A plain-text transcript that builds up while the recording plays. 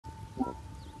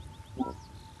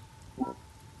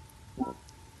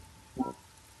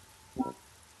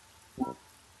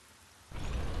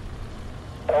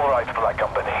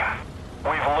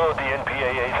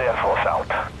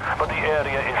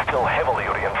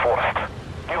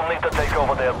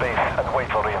over their base and wait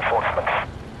for reinforcements.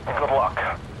 Good luck.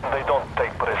 They don't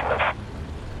take prisoners.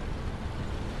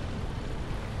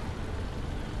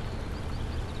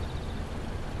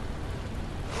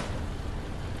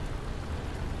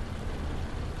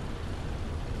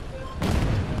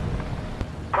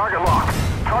 Target locked.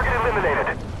 Target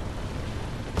eliminated.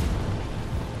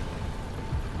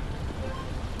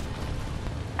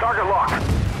 Target locked.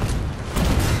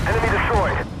 Enemy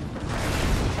destroyed.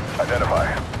 Identify.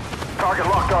 Target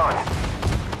locked on.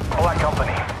 Black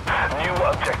Company. New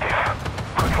objective.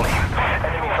 Quickly.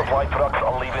 Enemy supply trucks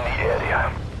are leaving the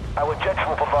area. Our jets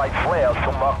will provide flares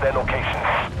to mark their locations.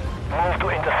 Move to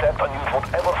intercept and use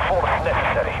whatever force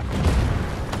necessary.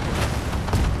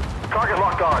 Target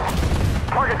locked on.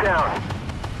 Target down.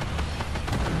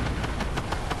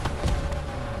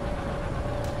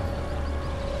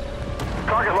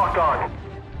 Target locked on.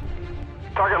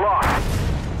 Target locked.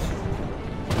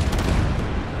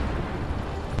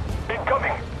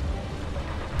 Incoming.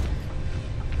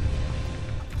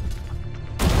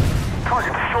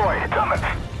 Target destroyed. Damn it.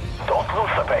 Don't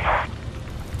lose the base.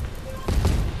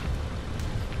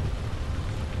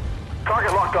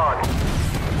 Target locked on.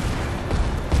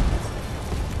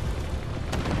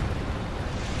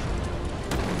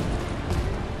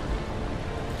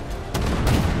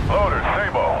 Loader,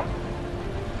 Sabo.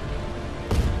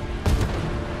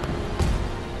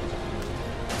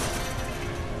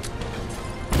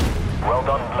 Well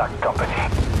done, Black Company.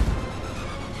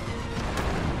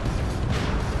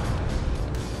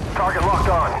 Target locked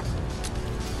on.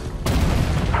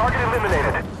 Target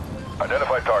eliminated.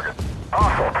 Identify target.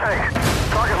 Hostile tank.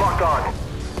 Target locked on.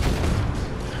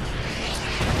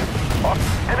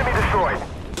 Enemy destroyed.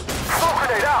 Smoke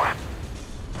grenade out.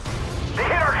 They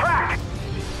hit our track.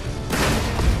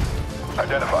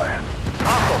 Identify.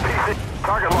 Hostile PC.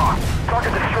 Target locked.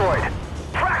 Target destroyed.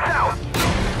 Tracks out.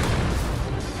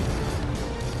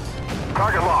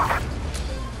 Target locked.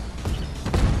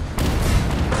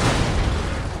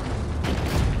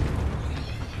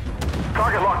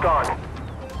 Target locked on.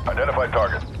 Identify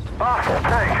target. Hostile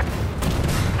tank.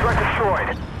 Threat destroyed.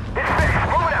 It's fixed.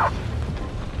 Moving out.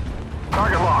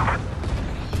 Target locked.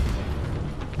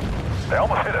 They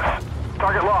almost hit us.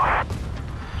 Target lost.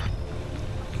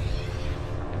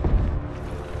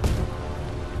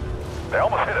 They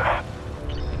almost hit us.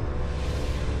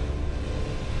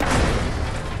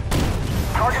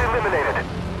 Target eliminated.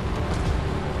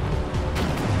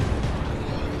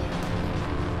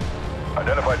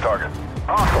 Identify target.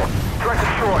 Hostile. Threat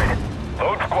destroyed.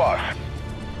 Load squash.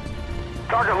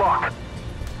 Target locked.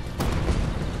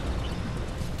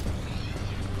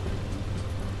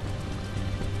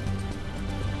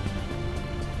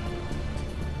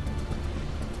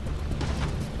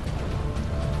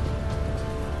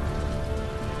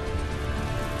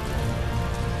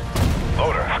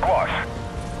 Loader, squash.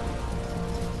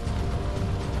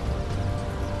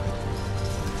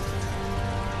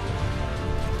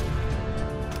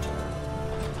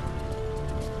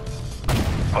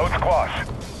 Load squash.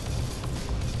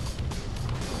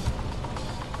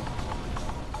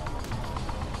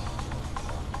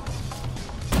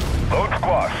 Load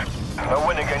squash. A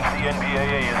win against the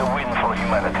NBAA is a win for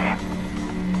humanity.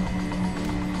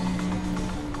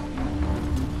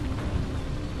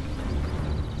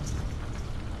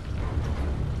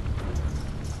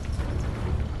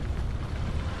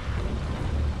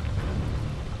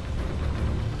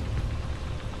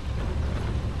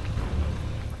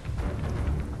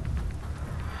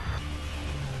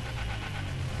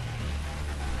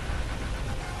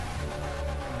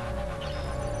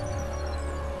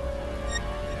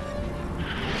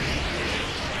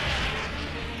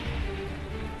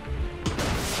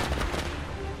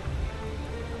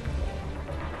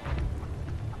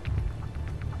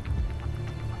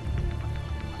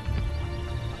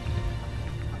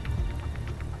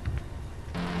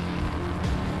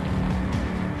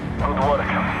 Good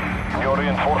work. Your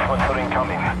reinforcements are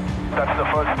incoming. That's the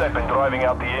first step in driving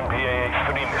out the MPA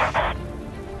extremists.